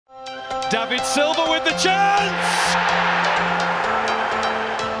David Silva with the chance!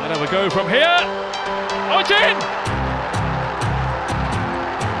 And have a go from here. Oh, it's in!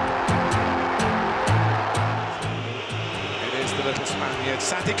 It is the little Spaniard,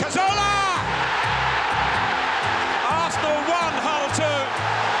 Santi Cazorla! Arsenal 1, Hull 2.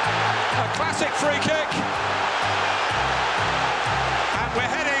 A classic free kick. And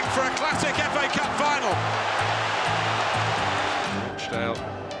we're heading for a classic FA Cup final. Rochdale.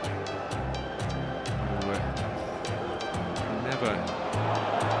 Never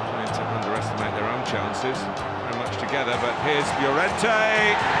trying to underestimate their own chances. Very much together, but here's Llorente.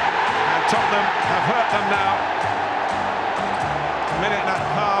 And Tottenham have hurt them now. A minute and a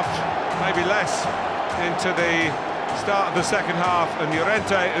half, maybe less, into the start of the second half, and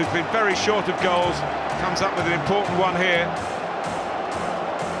Llorente, who's been very short of goals, comes up with an important one here.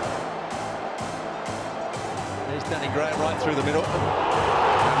 Here's Danny Graham right through the middle.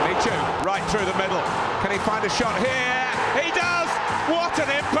 And Michu right through the middle. Can he find a shot here? He does! What an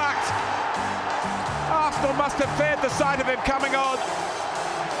impact! Arsenal must have feared the sight of him coming on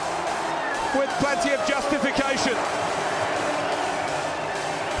with plenty of justification.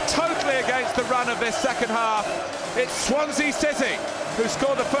 Totally against the run of this second half. It's Swansea City who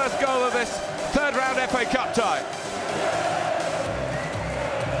scored the first goal of this third round FA Cup tie.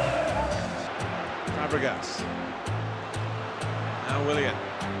 Fabregas. Now Willian.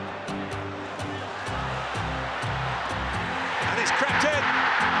 And it's crept in.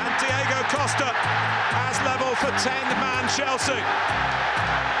 And Diego Costa has level for 10-man Chelsea.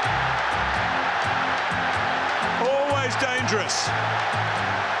 Always dangerous.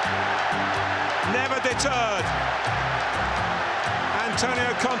 Never deterred.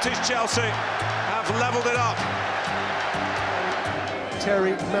 Antonio Conte's Chelsea have levelled it up.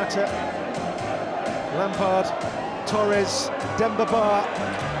 Terry, Mata, Lampard, Torres, Demba Ba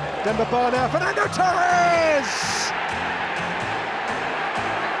now, Fernando Torres!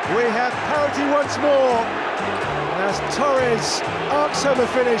 We have parity once more as Torres arcs home a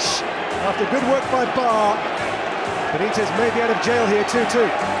finish after good work by Ba. Benitez may be out of jail here, 2-2.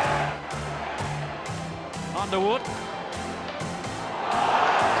 Underwood. It's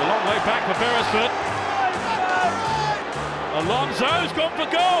a long way back for Beresford. Alonso's gone for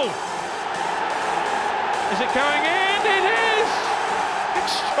goal. Is it going in? It is!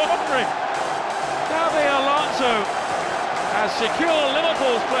 Extraordinary. Xabi Alonso has secured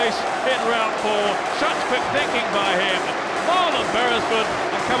Liverpool's place in round 4. Such quick thinking by him. Marlon Beresford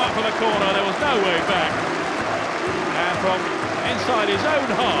and come up for the corner. There was no way back. And from inside his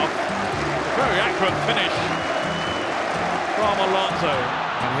own half, a very accurate finish from Alonso.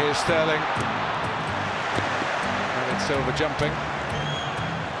 And here's Sterling. David Silva jumping.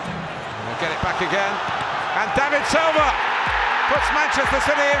 And they'll get it back again. And David Silva puts Manchester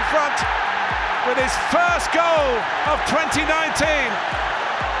City in front with his first goal of 2019.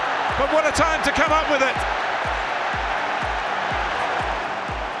 But what a time to come up with it.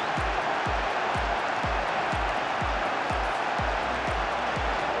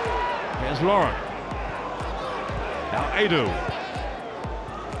 Here's Lauren. Now Edu.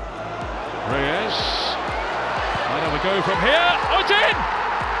 Reyes. Might have a go from here. Oh, it's in!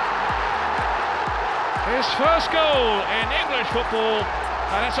 His first goal in English football,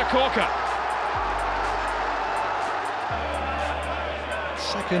 and it's a corker.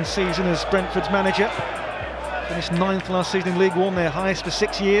 Second season as Brentford's manager. Finished 9th last season in League One, their highest for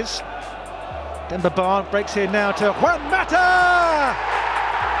 6 years. Demba Ba breaks here now to Juan Mata!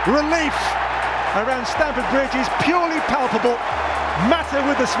 Relief around Stamford Bridge is purely palpable. Mata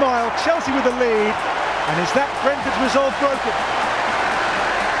with the smile, Chelsea with the lead. And is that Brentford's resolve broken?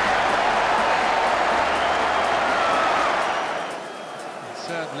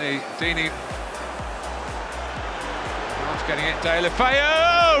 Certainly, Dini. Not getting it,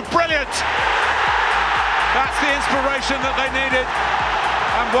 Deulofeu, brilliant! That's the inspiration that they needed,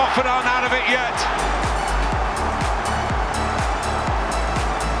 and Watford aren't out of it yet.